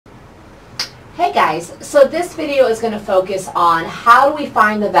Hey guys, so this video is going to focus on how do we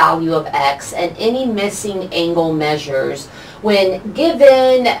find the value of x and any missing angle measures when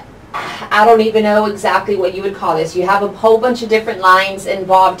given, I don't even know exactly what you would call this. You have a whole bunch of different lines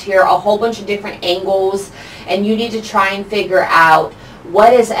involved here, a whole bunch of different angles, and you need to try and figure out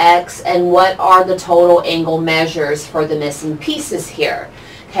what is x and what are the total angle measures for the missing pieces here.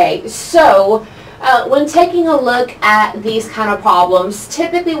 Okay, so when taking a look at these kind of problems,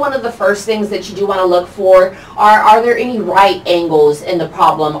 typically one of the first things that you do want to look for are there any right angles in the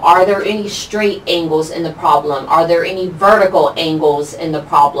problem? Are there any straight angles in the problem? Are there any vertical angles in the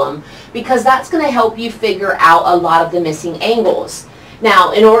problem? Because that's going to help you figure out a lot of the missing angles.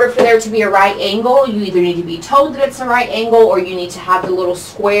 Now, in order for there to be a right angle, you either need to be told that it's a right angle or you need to have the little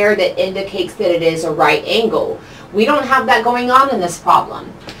square that indicates that it is a right angle. We don't have that going on in this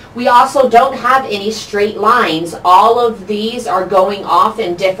problem. We also don't have any straight lines. All of these are going off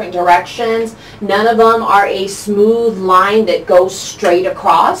in different directions. None of them are a smooth line that goes straight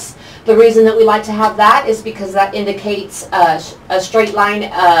across. The reason that we like to have that is because that indicates a straight line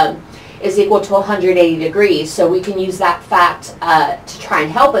is equal to 180 degrees. So we can use that fact to try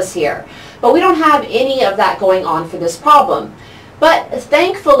and help us here. But we don't have any of that going on for this problem. But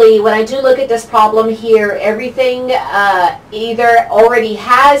thankfully, when I do look at this problem here, everything either already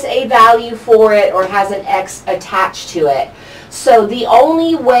has a value for it or has an x attached to it. So the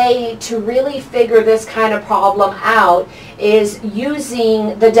only way to really figure this kind of problem out is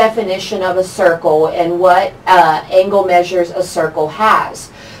using the definition of a circle and what angle measures a circle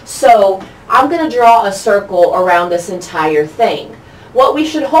has. So I'm going to draw a circle around this entire thing. What we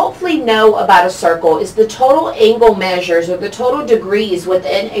should hopefully know about a circle is the total angle measures or the total degrees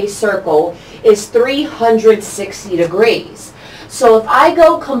within a circle is 360 degrees. So if I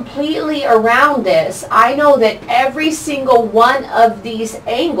go completely around this, I know that every single one of these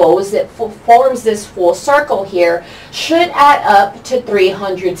angles that forms this full circle here should add up to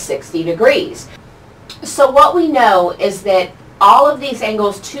 360 degrees. So what we know is that all of these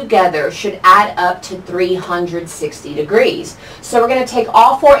angles together should add up to 360 degrees. So we're going to take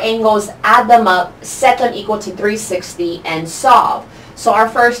all four angles, add them up, set them equal to 360, and solve. So our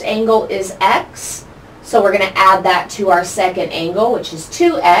first angle is x. So we're going to add that to our second angle, which is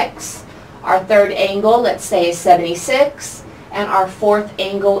 2x. Our third angle, let's say, is 76. And our fourth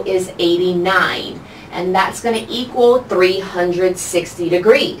angle is 89. And that's going to equal 360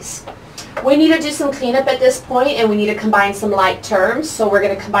 degrees. We need to do some cleanup at this point, and we need to combine some like terms. So we're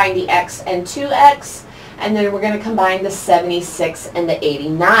going to combine the x and 2x, and then we're going to combine the 76 and the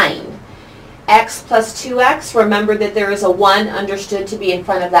 89. X plus 2x, remember that there is a 1 understood to be in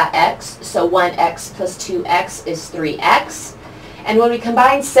front of that x, so 1x plus 2x is 3x. And when we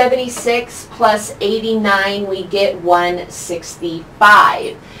combine 76 plus 89, we get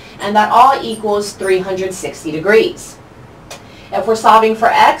 165. And that all equals 360 degrees. If we're solving for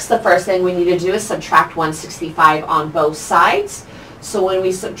x, the first thing we need to do is subtract 165 on both sides. So when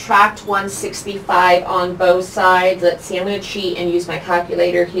we subtract 165 on both sides, let's see, I'm going to cheat and use my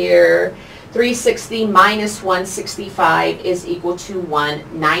calculator here. 360 minus 165 is equal to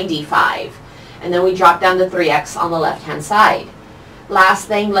 195. And then we drop down the 3x on the left-hand side. Last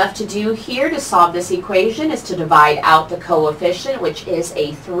thing left to do here to solve this equation is to divide out the coefficient, which is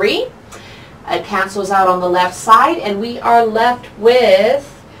a 3. It cancels out on the left side, and we are left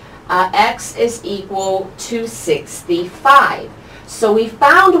with x is equal to 65. So we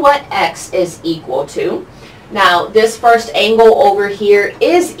found what x is equal to. Now, this first angle over here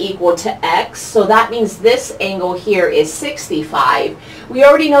is equal to x, so that means this angle here is 65. We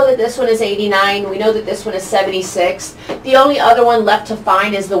already know that this one is 89. We know that this one is 76. The only other one left to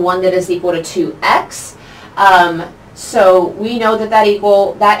find is the one that is equal to 2x. So we know that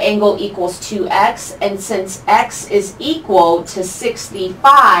that angle equals 2x, and since x is equal to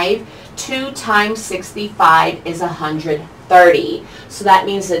 65, 2 times 65 is 130. So that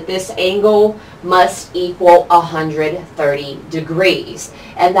means that this angle must equal 130 degrees.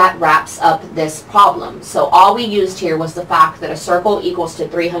 And that wraps up this problem. So all we used here was the fact that a circle equals to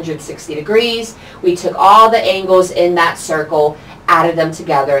 360 degrees. We took all the angles in that circle, added them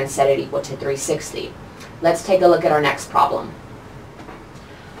together, and set it equal to 360. Let's take a look at our next problem.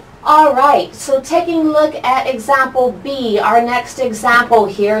 All right, so taking a look at example B, our next example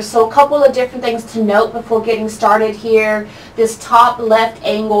here. So a couple of different things to note before getting started here. This top left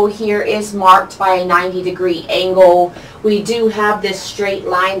angle here is marked by a 90-degree angle. We do have this straight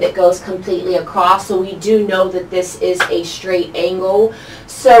line that goes completely across, so we do know that this is a straight angle.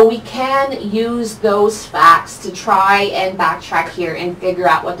 So we can use those facts to try and backtrack here and figure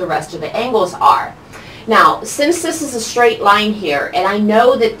out what the rest of the angles are. Now, since this is a straight line here, and I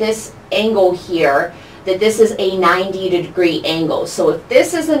know that this angle here, that this is a 90-degree angle. So if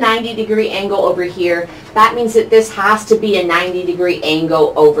this is a 90-degree angle over here, that means that this has to be a 90-degree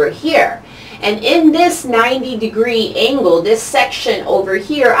angle over here. And in this 90-degree angle, this section over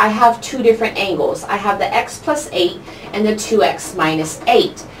here, I have two different angles. I have the x plus 8 and the 2x minus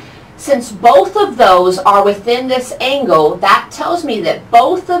 8. Since both of those are within this angle, that tells me that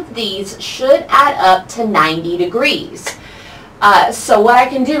both of these should add up to 90 degrees. So what I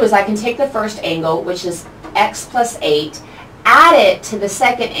can do is I can take the first angle, which is x plus 8, add it to the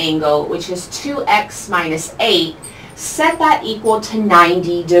second angle, which is 2x minus 8, set that equal to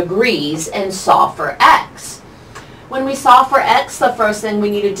 90 degrees, and solve for x. When we solve for x, the first thing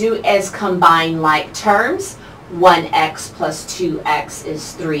we need to do is combine like terms. 1x plus 2x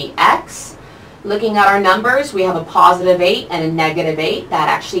is 3x. Looking at our numbers, we have a positive 8 and a negative 8. That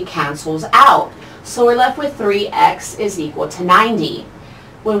actually cancels out. So we're left with 3x is equal to 90.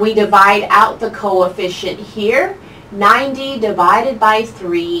 When we divide out the coefficient here, 90 divided by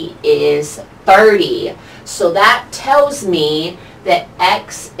 3 is 30. So that tells me that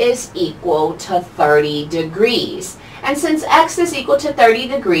x is equal to 30 degrees. And since x is equal to 30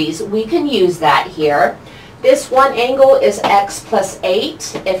 degrees, we can use that here. This one angle is x plus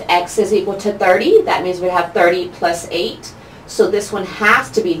 8. If x is equal to 30, that means we have 30 plus 8. So this one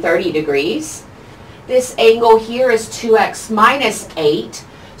has to be 30 degrees. This angle here is 2x minus 8.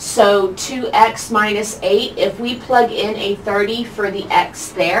 So 2x minus 8, if we plug in a 30 for the x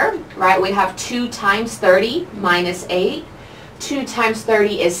there, right, we have 2 times 30 minus 8. 2 times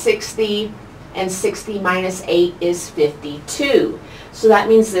 30 is 60, and 60 minus 8 is 52. So that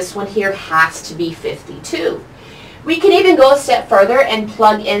means this one here has to be 52. We can even go a step further and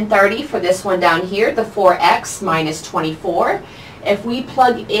plug in 30 for this one down here, the 4x minus 24. If we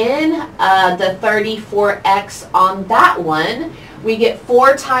plug in the 34x on that one, we get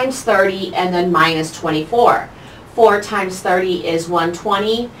 4 times 30 and then minus 24. 4 times 30 is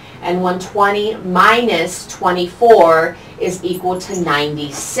 120, and 120 minus 24 is equal to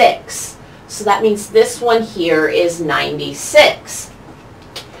 96. So that means this one here is 96.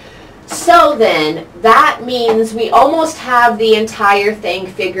 So then, that means we almost have the entire thing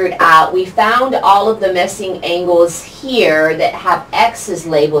figured out. We found all of the missing angles here that have x's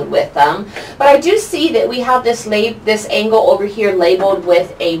labeled with them. But I do see that we have this angle over here labeled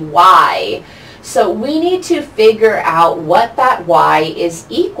with a y. So we need to figure out what that y is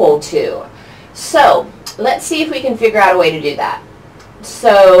equal to. So let's see if we can figure out a way to do that.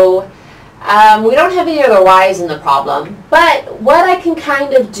 So we don't have any other y's in the problem, but what I can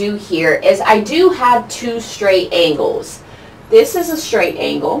kind of do here is I do have two straight angles. This is a straight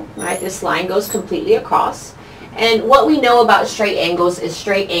angle, right? This line goes completely across. And what we know about straight angles is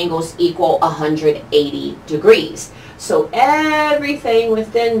straight angles equal 180 degrees. So everything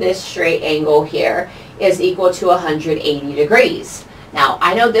within this straight angle here is equal to 180 degrees. Now,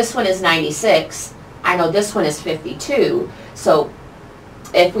 I know this one is 96. I know this one is 52. So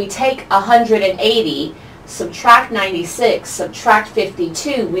if we take 180, subtract 96, subtract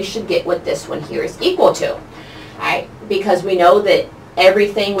 52, we should get what this one here is equal to. Right? Because we know that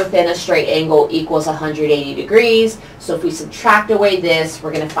everything within a straight angle equals 180 degrees. So if we subtract away this,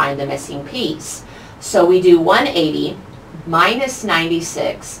 we're going to find the missing piece. So we do 180 minus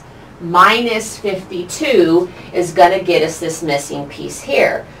 96 minus 52 is going to get us this missing piece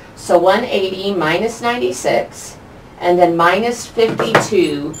here. So 180 minus 96 and then minus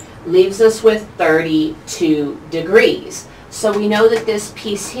 52 leaves us with 32 degrees. So we know that this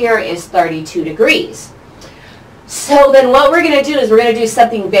piece here is 32 degrees. So then what we're going to do is we're going to do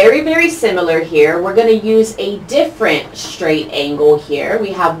something very, very similar here. We're going to use a different straight angle here.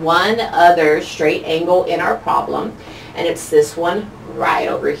 We have one other straight angle in our problem, and it's this one right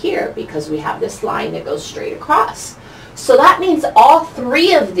over here because we have this line that goes straight across. So that means all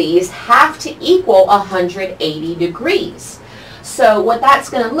three of these have to equal 180 degrees. So what that's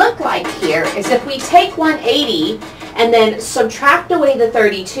going to look like here is if we take 180 and then subtract away the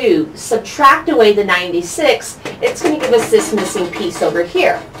 32, subtract away the 96, it's going to give us this missing piece over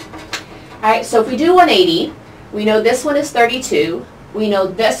here. Alright, so if we do 180, we know this one is 32, we know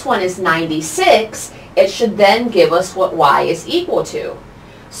this one is 96, it should then give us what y is equal to.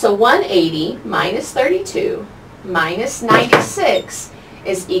 So 180 minus 32 minus 96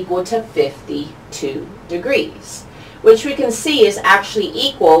 is equal to 52 degrees, which we can see is actually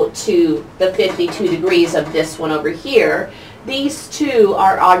equal to the 52 degrees of this one over here. These two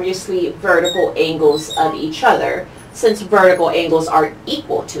are obviously vertical angles of each other, since vertical angles are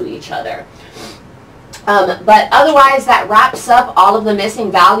equal to each other. But otherwise, that wraps up all of the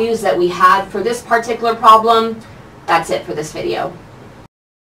missing values that we had for this particular problem. That's it for this video.